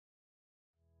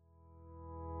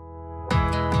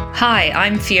Hi,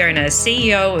 I'm Fiona,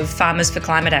 CEO of Farmers for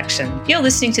Climate Action. You're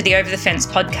listening to the Over the Fence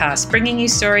podcast, bringing you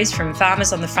stories from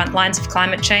farmers on the front lines of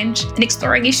climate change and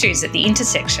exploring issues at the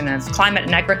intersection of climate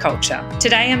and agriculture.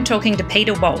 Today I'm talking to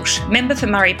Peter Walsh, member for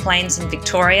Murray Plains in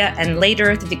Victoria and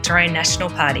leader of the Victorian National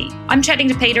Party. I'm chatting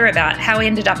to Peter about how he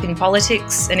ended up in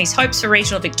politics and his hopes for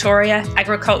regional Victoria,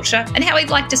 agriculture, and how he'd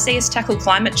like to see us tackle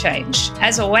climate change.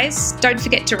 As always, don't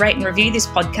forget to rate and review this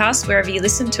podcast wherever you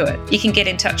listen to it. You can get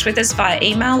in touch with us via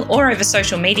email or over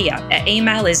social media. Our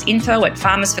email is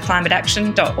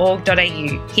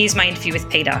info@farmersforclimateaction.org.au. Here's my interview with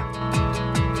Peter.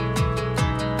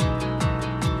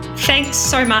 Thanks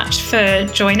so much for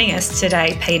joining us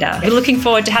today, Peter. We're looking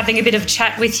forward to having a bit of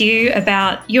chat with you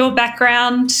about your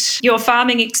background, your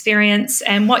farming experience,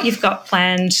 and what you've got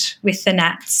planned with the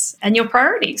Nats and your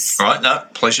priorities. All right, no,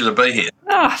 pleasure to be here.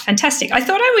 Oh, fantastic. I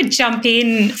thought I would jump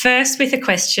in first with a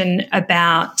question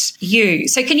about you.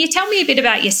 So can you tell me a bit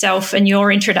about yourself and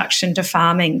your introduction to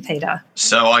farming, Peter?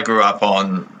 So I grew up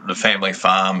on the family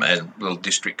farm at a little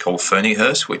district called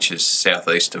Ferniehurst, which is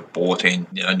southeast of Bourton,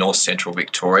 north central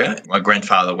Victoria. My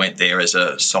grandfather went there as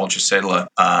a soldier settler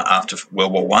after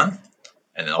World War One.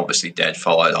 And then obviously Dad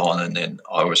followed on, and then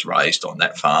I was raised on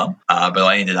that farm. But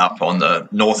I ended up on the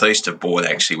northeast of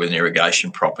Bourton, actually, with an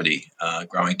irrigation property.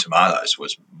 Growing tomatoes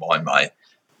was my main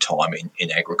time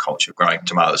in agriculture, growing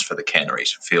tomatoes for the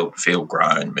canneries, field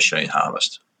grown, machine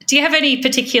harvest. Do you have any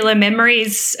particular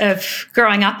memories of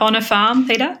growing up on a farm,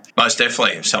 Peter? Most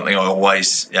definitely. Something I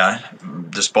always,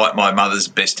 despite my mother's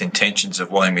best intentions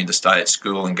of wanting me to stay at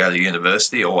school and go to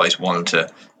university, I always wanted to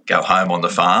go home on the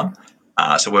farm.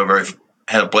 So we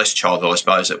had a blessed childhood, I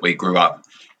suppose, that we grew up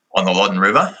on the Loddon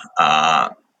River,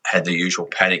 had the usual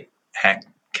paddock hack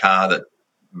car that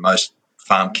most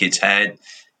farm kids had.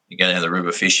 You go down the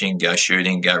river fishing, go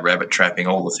shooting, go rabbit trapping,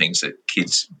 all the things that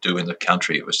kids do in the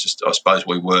country. It was just, I suppose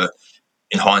we were,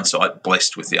 in hindsight,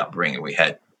 blessed with the upbringing we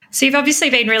had. So you've obviously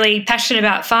been really passionate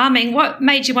about farming. What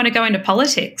made you want to go into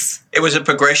politics? It was a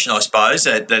progression, I suppose,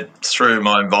 that through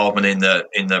my involvement in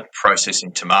the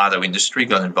processing tomato industry,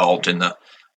 got involved in the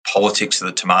politics of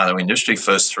the tomato industry,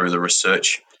 first through the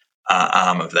research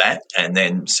arm of that, and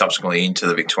then subsequently into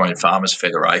the Victorian Farmers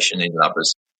Federation, ended up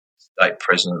as state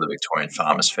president of the Victorian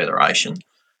Farmers Federation,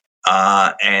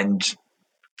 and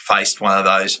faced one of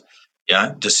those,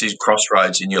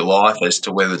 crossroads in your life as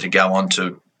to whether to go on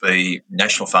to be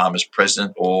National Farmers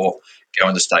President or go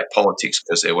into state politics,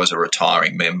 because there was a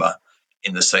retiring member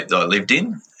in the seat that I lived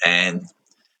in. And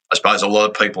I suppose a lot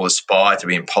of people aspire to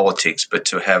be in politics, but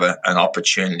to have an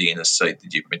opportunity in a seat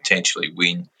that you can potentially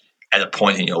win at a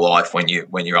point in your life when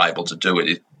you're able to do it,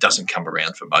 it doesn't come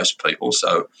around for most people.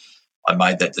 So I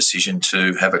made that decision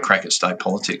to have a crack at state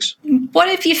politics. What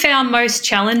have you found most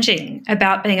challenging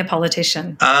about being a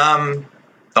politician? I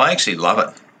actually love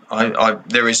it.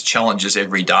 There is challenges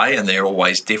every day, and they're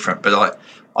always different, but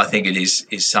I think it is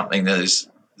something that is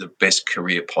the best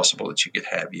career possible that you could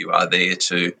have. You are there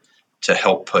to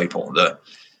help people. The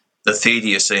theatre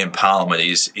you see in Parliament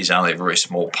is only a very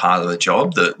small part of the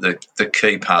job. The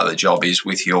key part of the job is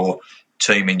with your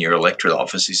team in your electorate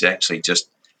office is actually just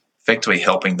effectively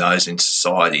helping those in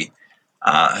society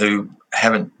who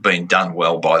haven't been done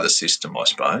well by the system, I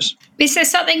suppose. Is there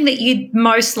something that you'd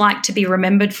most like to be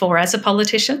remembered for as a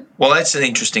politician? Well, that's an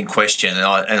interesting question, and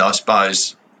I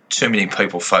suppose too many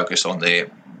people focus on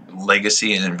their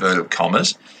legacy in inverted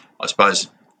commas. I suppose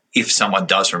if someone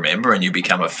does remember, and you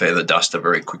become a feather duster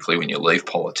very quickly when you leave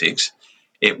politics,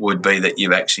 it would be that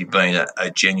you've actually been a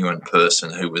genuine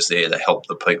person who was there to help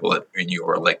the people in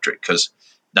your electorate, because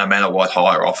no matter what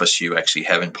higher office you actually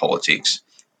have in politics,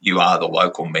 you are the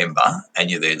local member and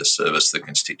you're there to service the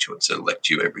constituents that elect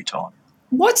you every time.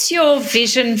 What's your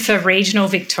vision for regional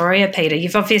Victoria, Peter?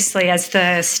 You've obviously, as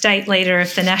the state leader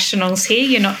of the Nationals here,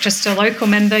 you're not just a local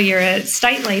member, you're a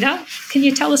state leader. Can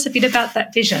you tell us a bit about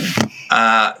that vision?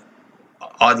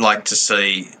 I'd like to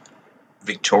see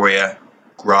Victoria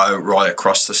grow right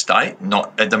across the state.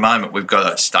 Not at the moment, we've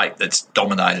got a state that's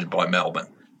dominated by Melbourne.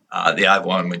 The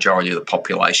overwhelming majority of the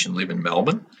population live in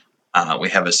Melbourne. We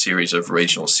have a series of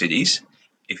regional cities.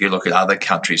 If you look at other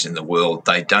countries in the world,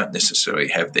 they don't necessarily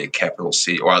have their capital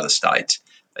city, or other states,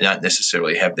 they don't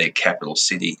necessarily have their capital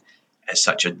city as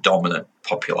such a dominant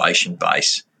population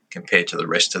base compared to the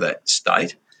rest of that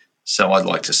state. So I'd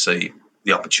like to see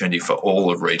the opportunity for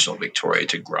all of regional Victoria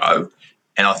to grow.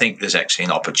 And I think there's actually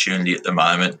an opportunity at the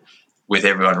moment with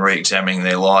everyone re-examining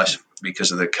their lives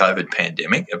because of the COVID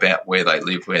pandemic about where they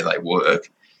live, where they work.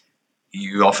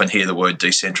 You often hear the word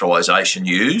decentralisation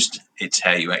used. It's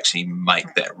how you actually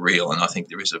make that real. And I think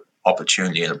there is an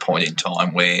opportunity at a point in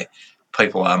time where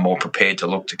people are more prepared to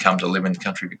look to come to live in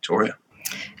country Victoria.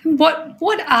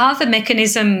 What are the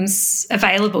mechanisms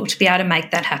available to be able to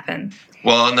make that happen?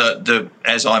 Well,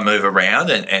 as I move around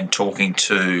and talking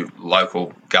to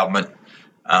local government,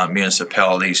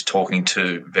 municipalities, talking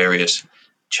to various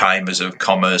chambers of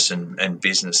commerce and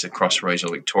business across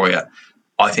regional Victoria,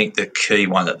 I think the key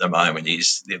one at the moment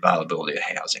is the availability of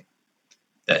housing.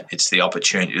 That it's the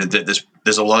opportunity.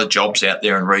 There's a lot of jobs out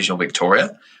there in regional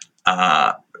Victoria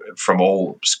from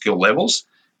all skill levels.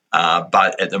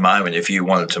 But at the moment, if you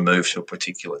wanted to move to a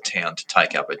particular town to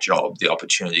take up a job, the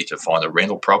opportunity to find a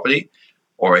rental property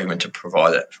or even to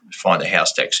find a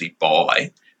house to actually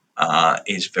buy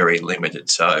is very limited.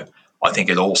 So I think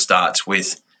it all starts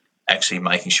with actually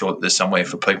making sure that there's somewhere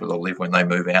for people to live when they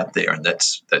move out there, and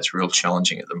that's real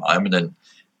challenging at the moment. And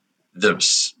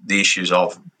the issues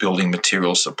of building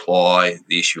material supply,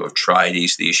 the issue of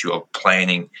tradies, the issue of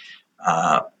planning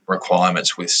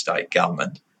requirements with state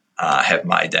government have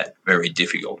made that very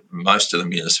difficult. Most of the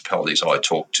municipalities I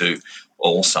talk to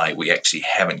all say we actually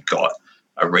haven't got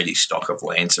a ready stock of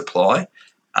land supply.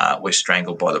 We're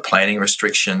strangled by the planning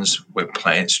restrictions. We're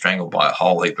strangled by a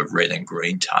whole heap of red and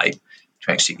green tape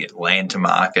to actually get land to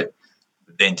market,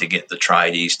 then to get the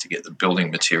tradies, to get the building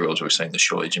materials. We've seen the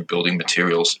shortage in building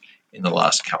materials in the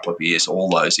last couple of years. All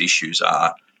those issues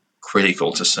are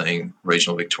critical to seeing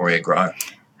regional Victoria grow.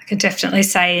 I can definitely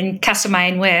say in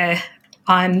Castlemaine, where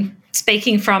I'm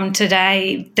speaking from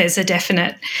today, there's a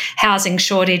definite housing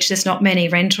shortage. There's not many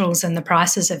rentals and the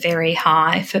prices are very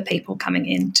high for people coming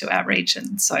into our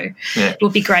region. So It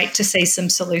will be great to see some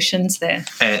solutions there.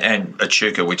 And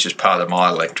Echuca, which is part of my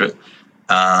electorate,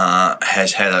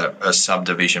 has had a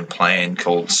subdivision plan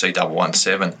called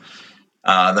C117.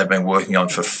 They've been working on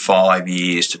for 5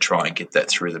 years to try and get that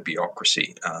through the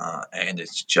bureaucracy, and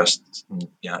it's just,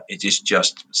 it is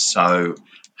just so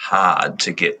hard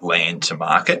to get land to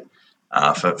market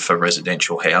for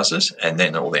residential houses, and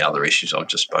then all the other issues I've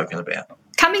just spoken about.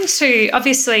 Coming to,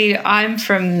 obviously, I'm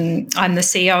the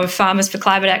CEO of Farmers for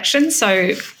Climate Action,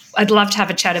 so I'd love to have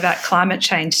a chat about climate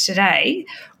change today.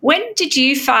 When did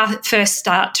you first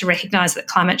start to recognise that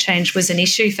climate change was an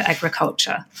issue for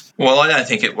agriculture? Well, I don't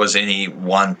think it was any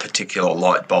one particular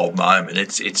light bulb moment.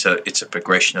 It's a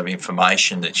progression of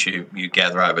information that you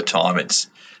gather over time. It's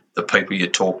the people you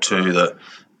talk to,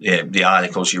 the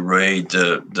articles you read,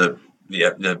 the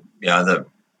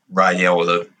radio or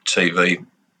the TV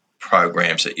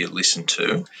programs that you listen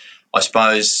to. I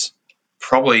suppose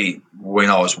probably when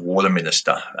I was water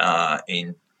minister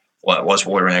I was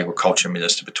water and agriculture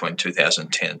minister between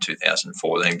 2010 and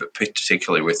 2014, but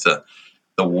particularly with the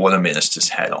water minister's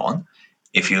hat on,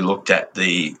 if you looked at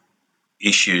the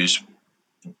issues,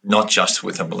 not just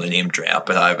with the Millennium Drought,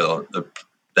 but over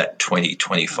that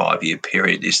 20-25 year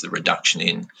period, is the reduction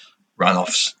in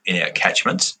runoffs in our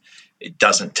catchments. It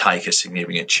doesn't take a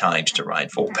significant change to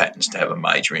rainfall patterns to have a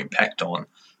major impact on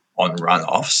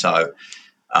runoff. So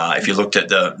if you looked at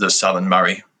the Southern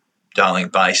Murray-Darling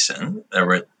Basin, there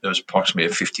was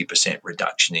approximately a 50%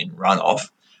 reduction in runoff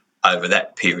over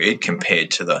that period compared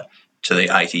to the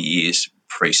 80 years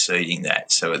preceding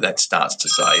that. So that starts to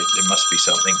say there must be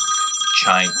something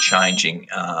changing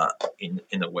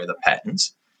in the weather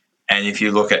patterns. And if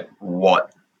you look at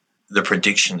what the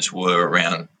predictions were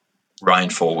around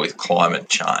rainfall with climate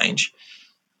change,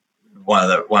 one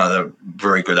of the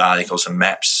very good articles and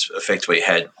maps effectively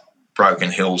had Broken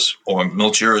Hills or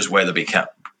Mildura's weather being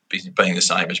the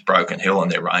same as Broken Hill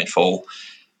and their rainfall,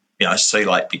 Sea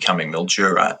Lake becoming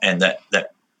Mildura, and that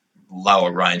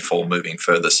lower rainfall moving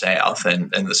further south,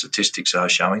 and the statistics are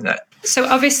showing that. So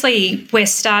obviously we're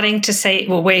starting to see,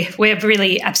 well, we're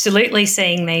really absolutely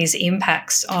seeing these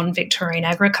impacts on Victorian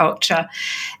agriculture.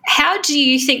 How do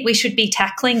you think we should be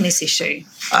tackling this issue?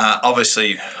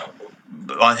 Obviously,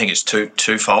 I think it's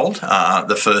twofold.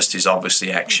 The first is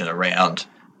obviously action around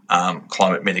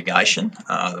climate mitigation,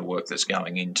 the work that's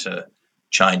going into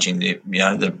changing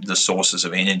the sources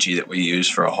of energy that we use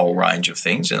for a whole range of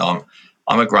things. And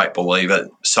I'm a great believer.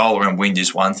 Solar and wind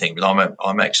is one thing, but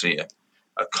I'm actually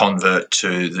a convert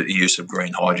to the use of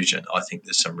green hydrogen. I think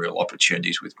there's some real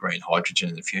opportunities with green hydrogen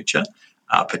in the future,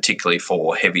 particularly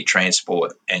for heavy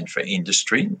transport and for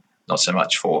industry, not so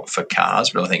much for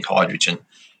cars, but I think hydrogen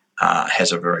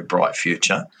has a very bright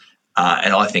future.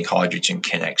 And I think hydrogen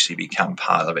can actually become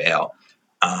part of our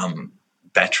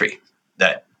battery.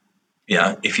 That,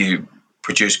 if you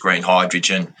produce green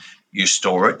hydrogen, you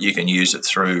store it, you can use it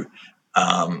through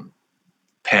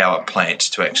power plants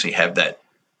to actually have that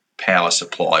power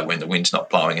supply when the wind's not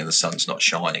blowing and the sun's not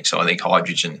shining. So I think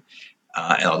hydrogen,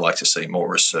 and I'd like to see more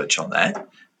research on that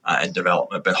and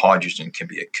development, but hydrogen can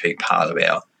be a key part of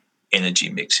our energy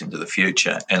mix into the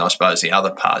future. And I suppose the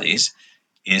other part is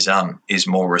is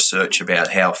more research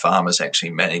about how farmers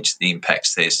actually manage the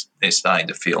impacts they're starting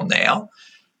to feel now,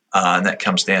 and that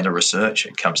comes down to research.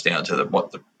 It comes down to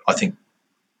I think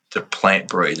the plant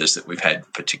breeders that we've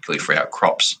had, particularly for our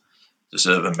crops,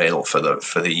 deserve a medal for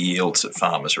the yields that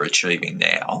farmers are achieving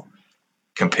now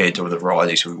compared to the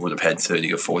varieties we would have had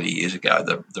 30 or 40 years ago.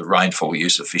 The rainfall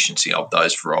use efficiency of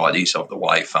those varieties, of the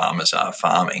way farmers are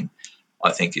farming,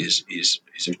 I think is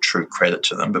a true credit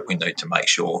to them, but we need to make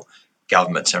sure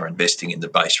governments are investing in the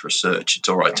base research. It's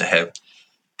all right to have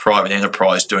private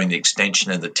enterprise doing the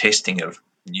extension and the testing of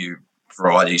new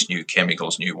varieties, new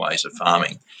chemicals, new ways of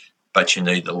farming, but you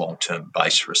need the long-term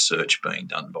base research being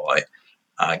done by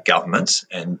governments,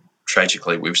 and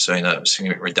tragically we've seen a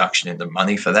significant reduction in the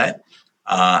money for that,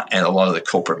 and a lot of the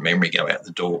corporate memory go out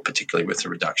the door, particularly with the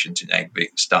reductions in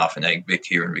staff and AgVic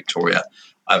here in Victoria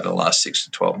over the last 6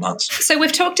 to 12 months. So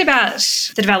we've talked about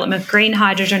the development of green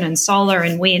hydrogen and solar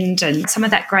and wind and some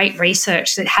of that great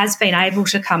research that has been able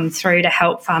to come through to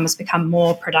help farmers become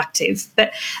more productive.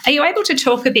 But are you able to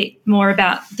talk a bit more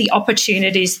about the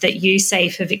opportunities that you see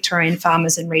for Victorian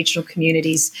farmers and regional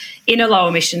communities in a low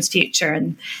emissions future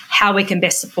and how we can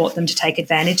best support them to take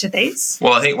advantage of these?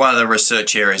 Well, I think one of the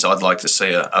research areas I'd like to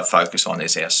see a focus on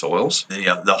is our soils.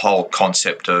 The whole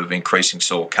concept of increasing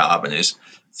soil carbon is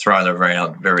thrown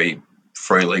around very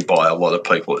freely by a lot of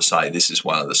people that say this is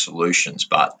one of the solutions,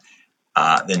 but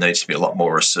there needs to be a lot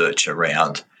more research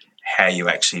around how you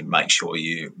actually make sure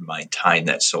you maintain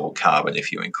that soil carbon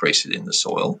if you increase it in the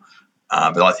soil.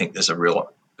 But I think there's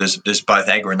both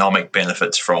agronomic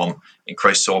benefits from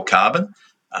increased soil carbon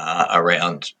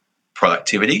around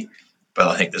productivity, but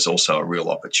I think there's also a real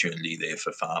opportunity there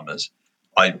for farmers.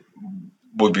 I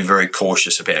would be very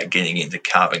cautious about getting into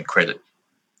carbon credit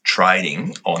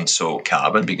trading on soil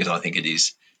carbon because I think it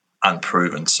is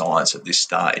unproven science at this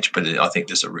stage, but I think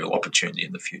there's a real opportunity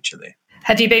in the future there.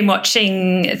 Have you been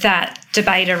watching that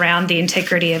debate around the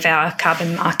integrity of our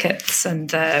carbon markets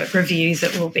and the review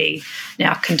that will be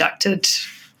now conducted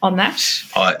on that?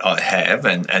 I have,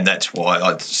 and that's why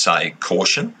I'd say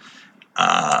caution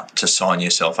to sign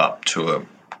yourself up to a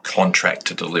contract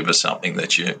to deliver something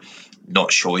that you're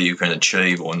not sure you can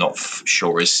achieve or not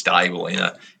sure is stable in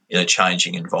a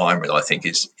changing environment, I think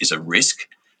is a risk,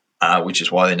 which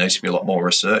is why there needs to be a lot more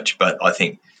research. But I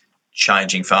think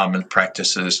changing farming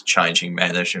practices, changing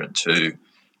management to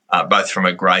both from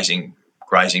a grazing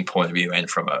point of view and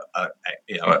from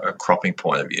a cropping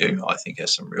point of view, I think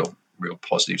has some real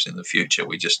positives in the future.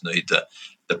 We just need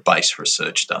the base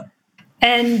research done.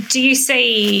 And do you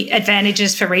see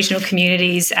advantages for regional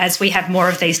communities as we have more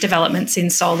of these developments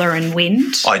in solar and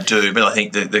wind? I do, but I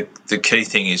think the key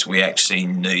thing is we actually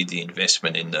need the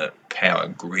investment in the power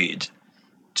grid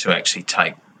to actually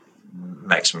take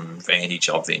maximum advantage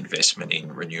of the investment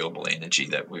in renewable energy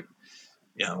that we've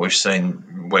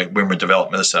seen when we're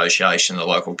Development Association, the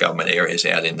local government areas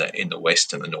out in the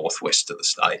west and the northwest of the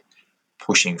state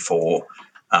pushing for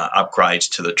upgrades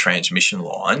to the transmission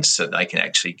lines so they can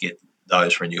actually get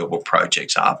those renewable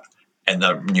projects up, and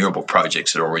the renewable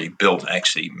projects that are already built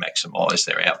actually maximise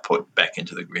their output back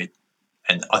into the grid.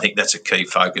 And I think that's a key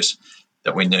focus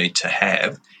that we need to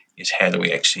have, is how do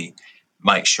we actually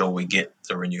make sure we get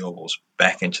the renewables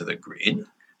back into the grid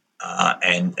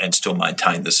and still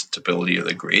maintain the stability of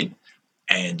the grid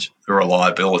and the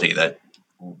reliability that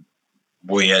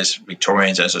we as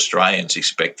Victorians, as Australians,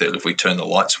 expect that if we turn the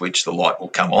light switch, the light will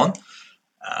come on.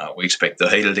 We expect the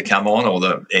heater to come on or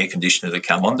the air conditioner to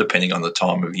come on, depending on the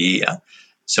time of year.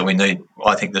 So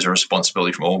I think there's a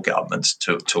responsibility from all governments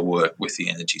to work with the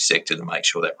energy sector to make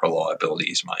sure that reliability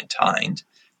is maintained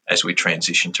as we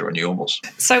transition to renewables.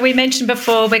 So we mentioned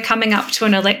before we're coming up to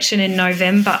an election in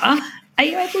November. Are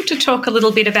you able to talk a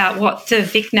little bit about what the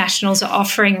Vic Nationals are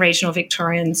offering regional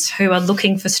Victorians who are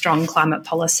looking for strong climate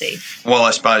policy? Well,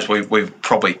 I suppose we've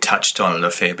probably touched on it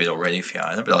a fair bit already,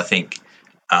 Fiona, but I think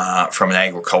from an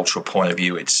agricultural point of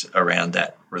view, it's around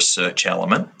that research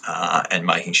element and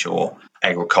making sure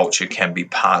agriculture can be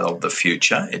part of the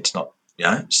future. It's not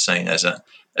seen as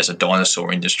a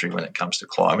dinosaur industry when it comes to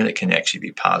climate. It can actually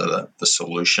be part of the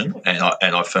solution, and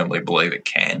I firmly believe it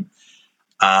can.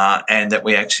 And that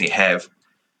we actually have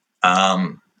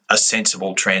a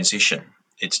sensible transition.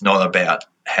 It's not about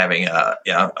having a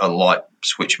light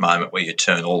switch moment where you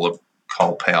turn all the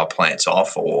coal power plants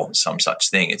off or some such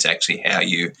thing. It's actually how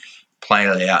you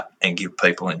plan it out and give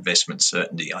people investment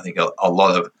certainty. I think a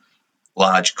lot of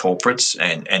large corporates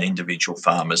and individual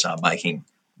farmers are making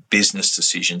business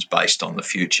decisions based on the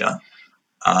future,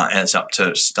 and it's up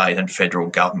to state and federal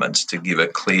governments to give a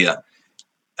clear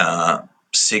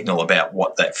signal about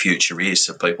what that future is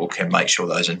so people can make sure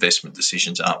those investment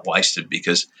decisions aren't wasted,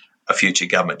 because a future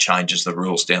government changes the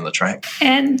rules down the track.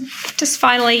 And just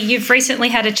finally, you've recently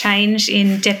had a change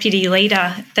in deputy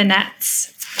leader, the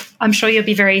Nats. I'm sure you'll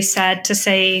be very sad to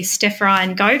see Steph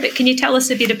Ryan go, but can you tell us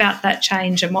a bit about that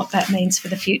change and what that means for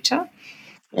the future?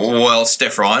 Well,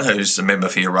 Steph Ryan, who's a member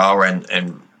for Euroa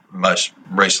and most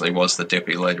recently was the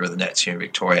deputy leader of the Nats here in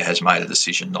Victoria, has made a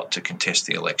decision not to contest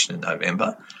the election in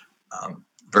November.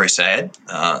 Very sad.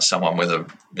 Someone with a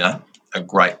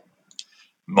great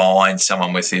mind,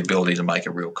 someone with the ability to make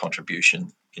a real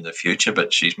contribution in the future,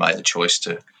 but she's made the choice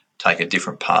to take a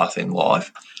different path in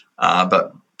life.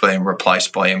 But being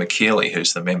replaced by Emma Keeley,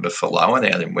 who's the member for Lowan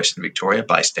out in Western Victoria,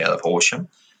 based out of Horsham,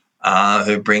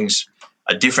 who brings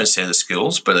a different set of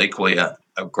skills, but equally a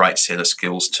great set of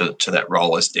skills to that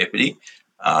role as deputy.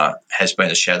 Has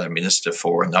been a shadow minister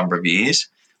for a number of years.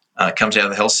 Comes out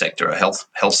of the health sector, a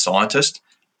health scientist,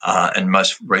 and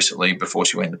most recently, before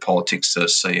she went into politics, the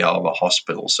CEO of a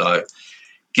hospital. So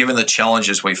given the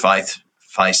challenges we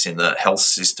face in the health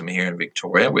system here in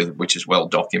Victoria, which is well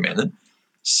documented,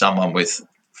 someone with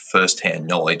first-hand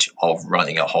knowledge of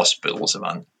running a hospital,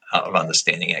 of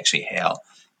understanding actually how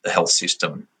the health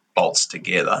system bolts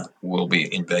together, will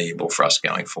be invaluable for us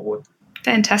going forward.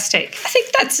 Fantastic. I think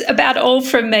that's about all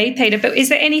from me, Peter, but is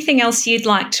there anything else you'd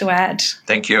like to add?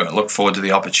 Thank you. I look forward to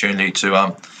the opportunity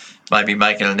to maybe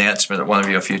make an announcement at one of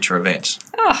your future events.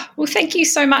 Oh, well, thank you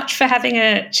so much for having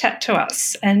a chat to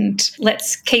us, and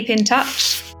let's keep in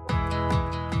touch.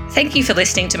 Thank you for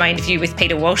listening to my interview with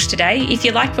Peter Walsh today. If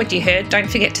you like what you heard,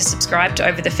 don't forget to subscribe to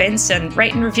Over the Fence and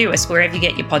rate and review us wherever you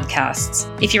get your podcasts.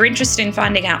 If you're interested in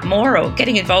finding out more or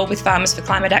getting involved with Farmers for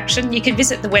Climate Action, you can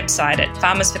visit the website at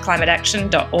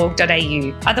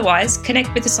farmersforclimateaction.org.au. Otherwise,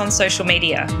 connect with us on social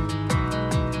media.